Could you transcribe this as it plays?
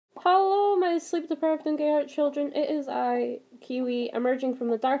Hello, my sleep-deprived and gay-heart children. It is I, Kiwi, emerging from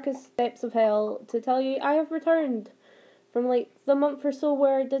the darkest depths of hell to tell you I have returned from, the month or so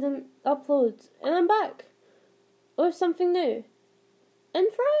where I didn't upload. And I'm back with something new. And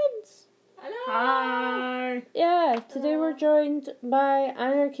friends! Hello! Hi! Yeah, today we're joined by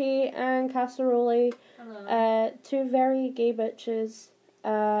Anarchy and Kasarolly. Hello. Two very gay bitches.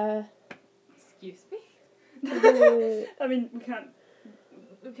 Excuse me? I mean, we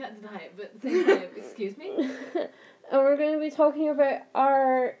can't deny it, but at the same time, excuse me? And we're going to be talking about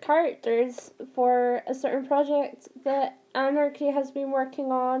our characters for a certain project that Anarchy has been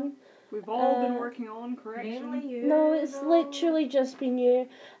working on. We've all been working on, correction. Mainly you. No, it's literally just been you.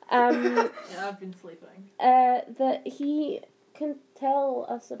 Yeah, I've been sleeping. That he can tell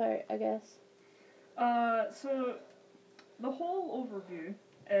us about, I guess. So, the whole overview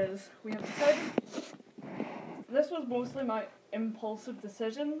is, we have decided, this was mostly my impulsive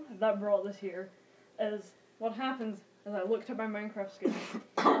decision that brought this here, is what happens is I looked at my Minecraft skills,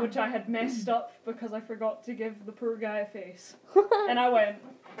 which I had messed up because I forgot to give the poor guy a face. And I went,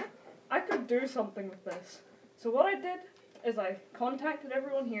 I could do something with this. So what I did is I contacted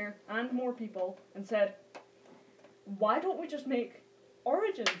everyone here and more people and said, why don't we just make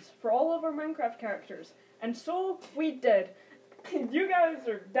origins for all of our Minecraft characters? And so we did. You guys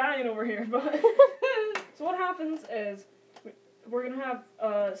are dying over here, but so what happens is we're gonna have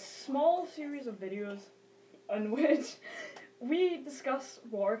a small series of videos in which we discuss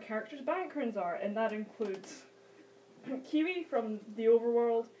what our characters' backgrounds are, and that includes Kiwi from the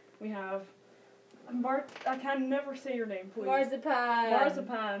overworld. We have I can never say your name, please.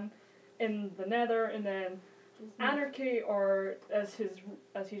 Marzipan in the Nether, and then Anarchy, or as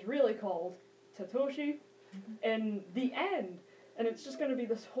he's really called, Satoshi, in the end. And it's just going to be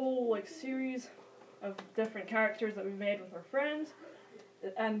this whole series of different characters that we made with our friends,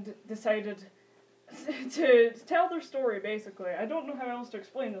 and decided to tell their story. Basically, I don't know how else to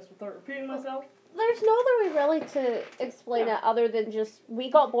explain this without repeating myself. There's no other way really to explain it other than just we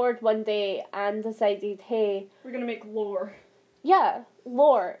got bored one day and decided, hey, we're gonna make lore. Yeah,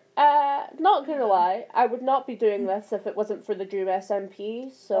 lore. Not gonna lie, I would not be doing this if it wasn't for the Doom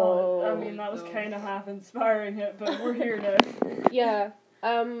SMP, so... I mean, that was kind of half inspiring it, but we're here now. Yeah,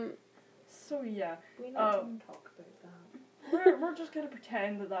 So, yeah. We need to talk about that. We're just gonna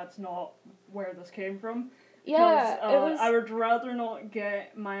pretend that that's not where this came from. Yeah, because, it was... I would rather not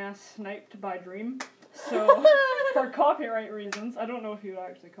get my ass sniped by Dream. So, for copyright reasons, I don't know if you would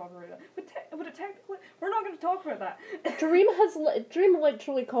actually copyright that. But would it technically... We're not going to talk about that. Dream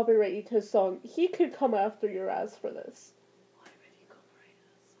literally copyrighted his song. He could come after your ass for this. Why would he copyright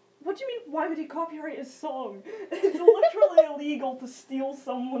his song? What do you mean, why would he copyright his song? It's literally illegal to steal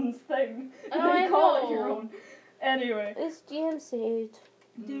someone's thing and then call it your own. Anyway. It's DMCA'd.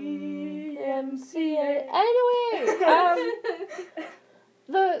 DMCA. Anyway,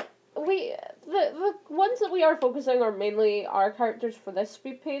 the ones that we are focusing are mainly our characters for this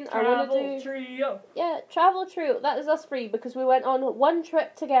Speedpaint. Travel trio. Yeah, travel trio. That is us three because we went on one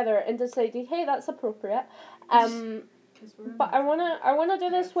trip together and decided, hey, that's appropriate. But I wanna do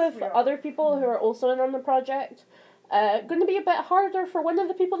this with other people who are also in on the project. Going to be a bit harder for one of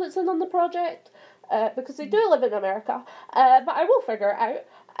the people that's in on the project. Because they do live in America, but I will figure it out.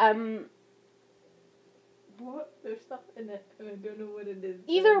 What? There's stuff in it, and I don't know what it is.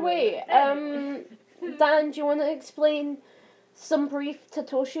 Either way, Dan, do you want to explain some brief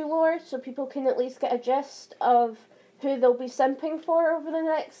Satoshi lore so people can at least get a gist of who they'll be simping for over the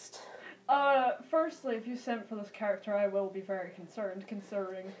next... Firstly, if you simp for this character, I will be very concerned,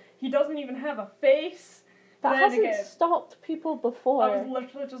 considering he doesn't even have a face. That hasn't stopped people before. I was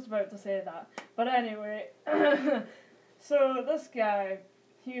literally just about to say that. But anyway, so this guy,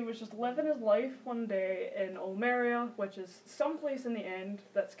 he was just living his life one day in Almeria, which is someplace in the end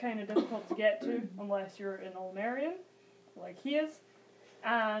that's kind of difficult to get to unless you're an Almerian, like he is.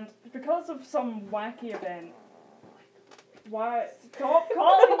 And because of some wacky event, why? Stop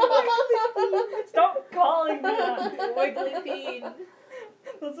calling me! Stop calling me that! Wiggly bean.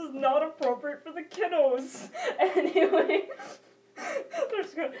 This is not appropriate for the kiddos. Anyway,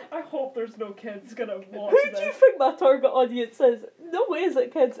 I hope there's no kids gonna watch Who this. do you think my target audience is? No way is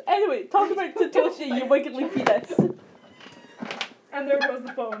it kids. Anyway, talk about Satoshi, you wiggly penis. And there goes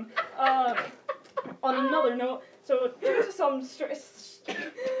the phone. On another note, so due to some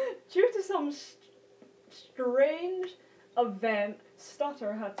strange event,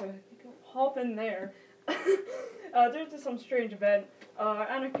 Stutter had to hop in there. Due to some strange event,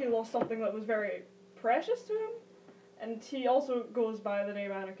 Anarchy lost something that was very precious to him, and he also goes by the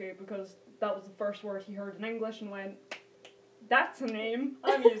name Anarchy because that was the first word he heard in English and went, that's a name,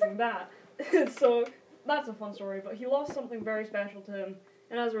 I'm using that. So that's a fun story, but he lost something very special to him,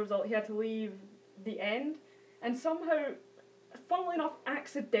 and as a result he had to leave the end, and somehow, funnily enough,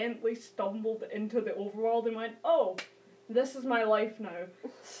 accidentally stumbled into the overworld and went, oh, this is my life now.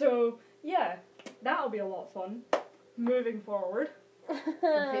 So, yeah, that'll be a lot of fun. Moving forward.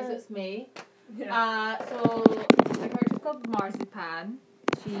 Okay, so it's me. Yeah. So my character's called Marzipan.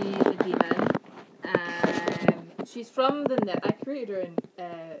 She's a demon. She's from the net. I created her in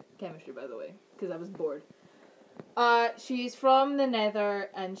chemistry, by the way, because I was bored. She's from the Nether,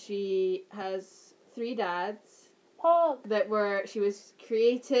 and she has 3 dads. Pog. She was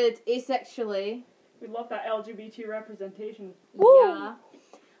created asexually. We love that LGBT representation. Woo.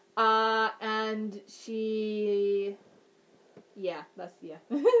 Yeah. And she... Yeah, that's yeah.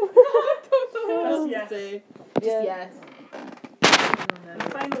 I don't know what else That's to say. Just Yeah. yes. And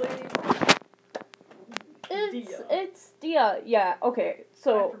finally, It's Dia. Yeah. Okay. I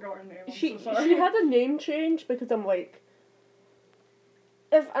So forgot her name. I'm she so sorry. she had a name change because I'm like,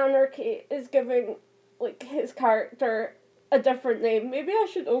 if Anarchy is giving like his character a different name, maybe I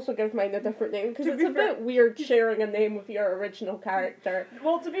should also give mine a different name because To it's be a fair- bit weird sharing a name with your original character.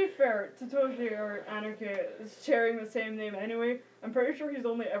 Well, to be fair, Satoshi or Anarchy is sharing the same name anyway. I'm pretty sure he's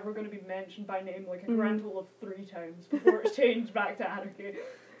only ever going to be mentioned by name like a grand total of 3 times before it's changed back to Anarchy.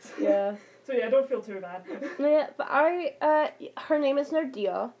 Yeah. So yeah, don't feel too bad. Yeah, but her name is now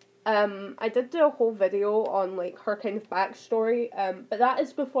Dia. I did do a whole video on like her kind of backstory. But that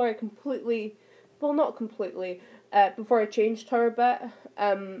is before I completely, well, not completely. Before I changed her a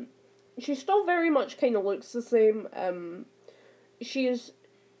bit. She still very much kind of looks the same. She is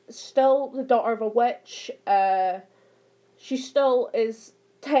still the daughter of a witch. She still is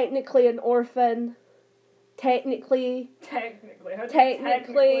technically an orphan. Technically, How do you Technically-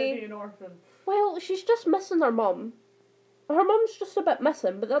 technically be an orphan? well, she's just missing her mum. Her mum's just a bit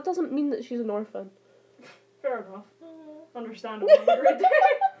missing, but that doesn't mean that she's an orphan. Fair enough. Understandable. Right there.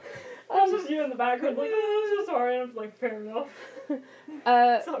 It's just you in the background like, oh, I'm so sorry. And I'm like, fair enough.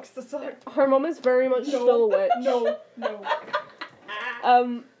 Sucks to suck. Her mum is very much still a witch. No.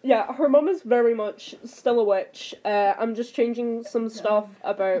 Yeah, her mum is very much still a witch. I'm just changing some stuff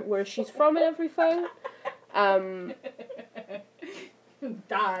about where she's from and everything.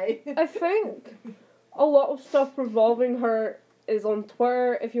 Die. I think a lot of stuff revolving her is on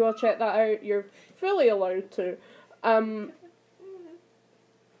Twitter. If you want to check that out, you're fully allowed to.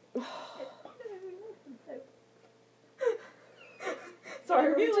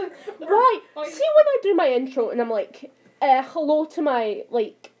 Sorry, Really? Right, see when I do my intro and I'm like, hello to my,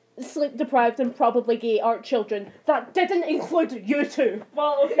 like, sleep-deprived and probably gay art children, that didn't include you two.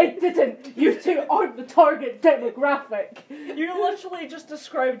 Well, okay. It didn't. You two aren't the target demographic. You literally just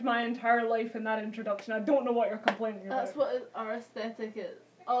described my entire life in that introduction. I don't know what you're complaining about. That's what our aesthetic is.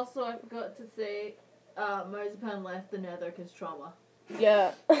 Also, I forgot to say, Marzipan left the Nether because trauma.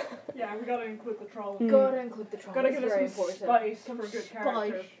 Yeah. Yeah, we gotta include the trauma. Gotta include the trauma. Gotta It's give very us some important. spice for a good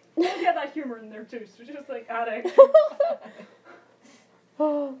character. Spice. We'll get that humour in there too, so just like add extra.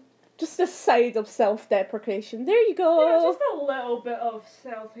 Just a side of self-deprecation. There you Yeah, go. just a little bit of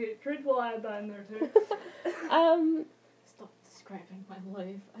self-hatred. We'll add that in there too. Stop describing my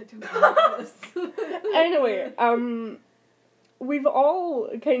life. I don't like this. Anyway, we've all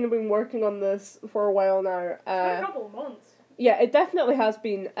kind of been working on this for a while now. For a couple of months. Yeah, it definitely has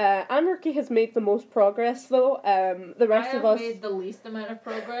been. Anarchy has made the most progress, though. The rest of us, made the least amount of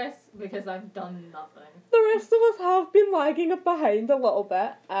progress because I've done nothing. the rest of us have been lagging behind a little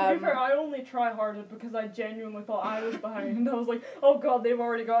bit. To be fair, I only try-harded because I genuinely thought I was behind. I was like, oh god, they've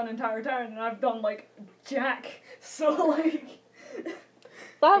already got an entire town, and I've done like jack. So like. that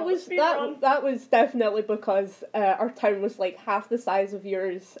well, was speed run. that was definitely because our town was like half the size of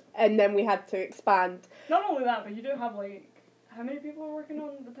yours, and then we had to expand. Not only that, but you do have like. How many people are working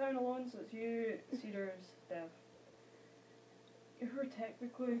on the town alone? So it's you, Cedars, Dev. You're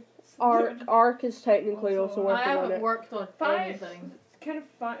technically. Arc is technically also Also, working I on haven't it. worked on anything. It's kind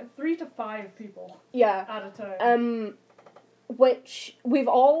of 3 to 5 people Yeah. at a time. Which we've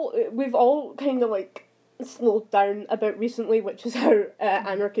all kind of like slowed down a bit recently, which is how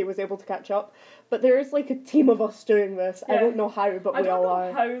Anarchy was able to catch up. But there is like a team of us doing this. I Yeah. don't know how, but I we don't all know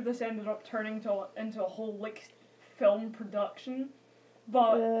are. how this ended up turning into a whole like film production,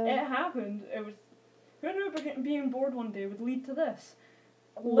 but Yeah. it happened. It was who knew being bored one day would lead to this.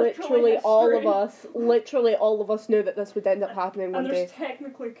 literally all of us knew that this would end up happening one and day. there's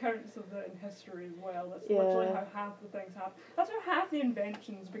technically accounts of it in history as well. That's literally how half the things happen. That's how half the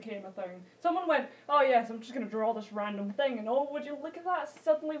inventions became a thing. Someone went, oh yes, I'm just going to draw this random thing, and oh, would you look at that?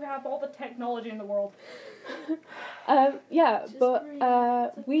 Suddenly we have all the technology in the world.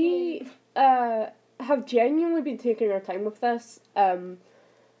 We have genuinely been taking our time with this.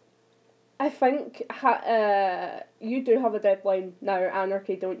 I think you do have a deadline now,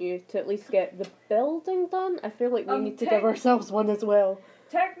 Anarchy, don't you, to at least get the building done? I feel like we need to give ourselves one as well.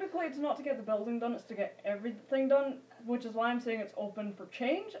 Technically, it's not to get the building done, it's to get everything done, which is why I'm saying it's open for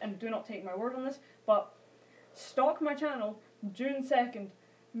change, and do not take my word on this, but stalk my channel, June 2nd.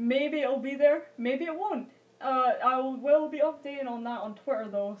 Maybe it'll be there, maybe it won't. I will be updating on that on Twitter,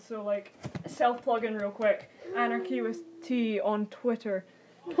 though, so, like, self-plug-in real quick. Anarchy with T on Twitter.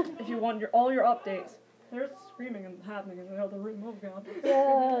 If you want all your updates. There's screaming and happening in the other room. Oh god.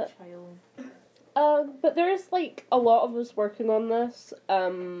 Yeah. But there's like a lot of us working on this.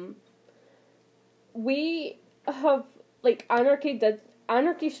 We have like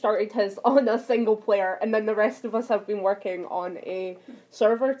Anarchy started his on a single player, and then the rest of us have been working on a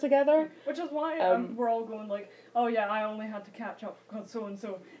server together. Which is why we're all going like, oh yeah, I only had to catch up because so and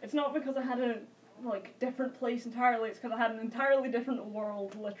so. It's not because I had a different place entirely. It's because I had an entirely different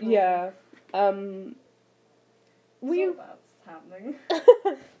world, literally. Yeah. So that's happening.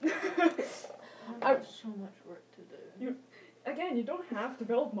 I've so much work to do. You don't have to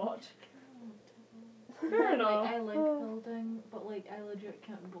build much. Fair enough. I like building, but I legit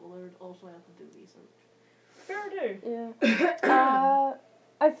can't be bothered. Also, I have to do research. Fair do. Yeah.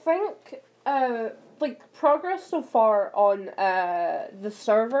 I think progress so far on the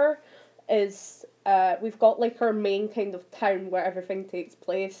server is we've got our main kind of town where everything takes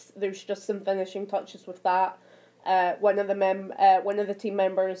place. There's just some finishing touches with that. One of the team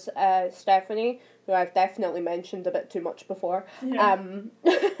members, Stephanie, who I've definitely mentioned a bit too much before. Yeah.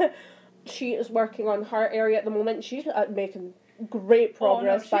 She is working on her area at the moment. She's making great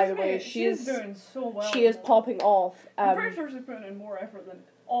progress, by the way. She's doing so well. She is popping off. I'm pretty sure she's putting in more effort than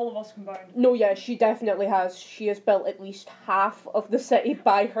all of us combined. No, yeah, she definitely has. She has built at least half of the city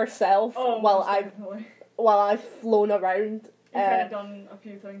by herself while I've flown around. You've kind of done a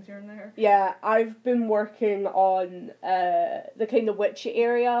few things here and there. Yeah, I've been working on the kind of witchy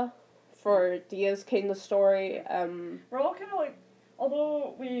area for Dia's kind of story. We're all kind of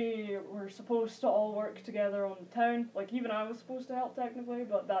although we were supposed to all work together on the town, even I was supposed to help technically,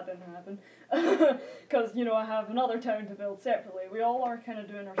 but that didn't happen. Because, I have another town to build separately. We all are kind of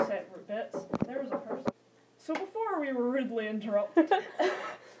doing our separate bits. There was a person. So before we were rudely interrupted,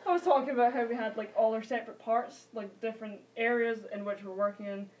 I was talking about how we had, all our separate parts, different areas in which we're working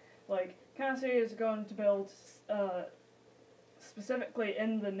in. Cassie is going to build specifically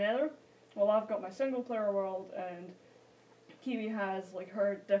in the Nether. Well, I've got my single player world, and Kiwi has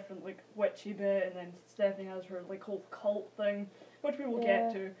her different witchy bit, and then Stephanie has her whole cult thing, which we will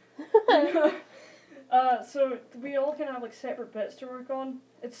get to. So we all kind of have separate bits to work on.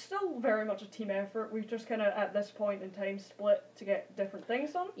 It's still very much a team effort. We've just kind of at this point in time split to get different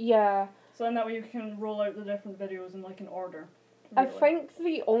things done. Yeah. So then that way you can roll out the different videos in an order. Really. I think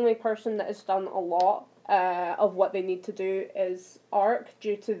the only person that has done a lot of what they need to do is Arc,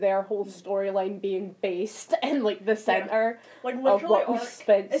 due to their whole storyline being based in the center of what we've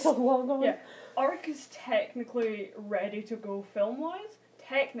spent so long on. Yeah, Arc is technically ready to go film-wise.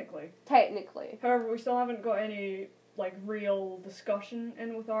 Technically. However, we still haven't got any real discussion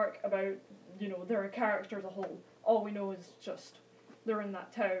in with Arc about their character as a whole. All we know is just they're in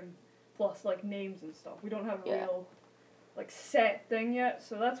that town, plus names and stuff. We don't have a real set thing yet,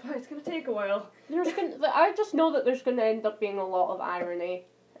 so that's why it's gonna take a while. I just know that there's gonna end up being a lot of irony.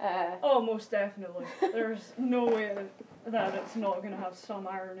 Oh, most definitely. There's no way that it's not gonna have some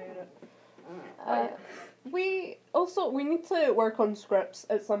irony in it. We need to work on scripts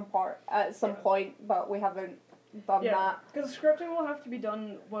at some point, but we haven't done that. Because scripting will have to be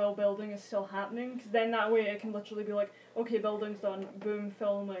done while building is still happening, because then that way it can literally be okay, building's done, boom,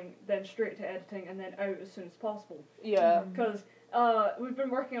 filming, then straight to editing, and then out as soon as possible. Yeah. Because we've been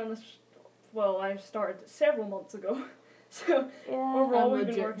working on this, I started several months ago. So overall we've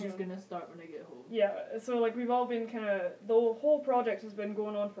been working. Just gonna start when I get home. Yeah, so we've all been the whole project has been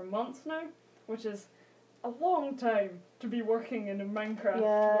going on for months now, which is a long time to be working in a Minecraft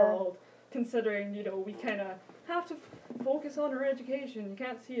world, considering we kind of have to focus on our education. You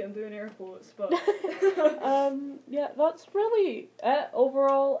can't see it, I'm doing air quotes, but yeah, that's really it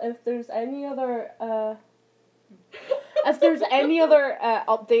overall. If there's any other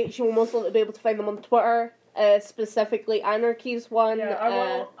updates, you'll most likely be able to find them on Twitter. specifically Anarchy's one. Yeah, I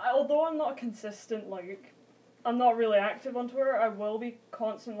will. Although I'm not consistent, like, I'm not really active on Twitter, I will be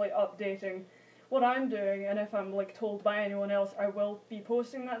constantly updating what I'm doing, and if I'm, like, told by anyone else, I will be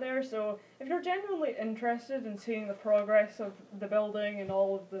posting that there. So if you're genuinely interested in seeing the progress of the building and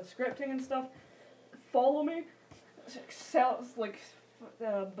all of the scripting and stuff, follow me.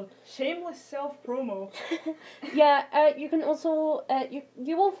 Shameless self-promo. Yeah, you can also,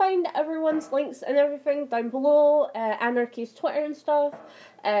 you will find everyone's links and everything down below, Anarchy's Twitter and stuff,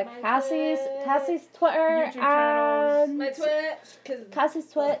 Cassie's Twitter, YouTube channels. and My Twitch,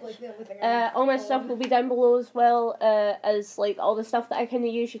 Cassie's Twitch, all my stuff will be down below as well, as, like, all the stuff that I kind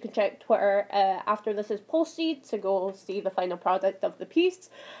of use. You can check Twitter, after this is posted to go see the final product of the piece.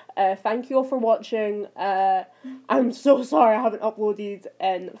 Thank you all for watching. I'm so sorry I haven't uploaded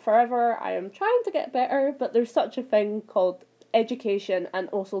in forever. I am trying to get better, but there's such a thing called education and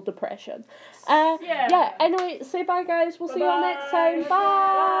also depression. Yeah, anyway, say bye guys. We'll see you all next time.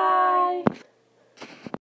 Bye!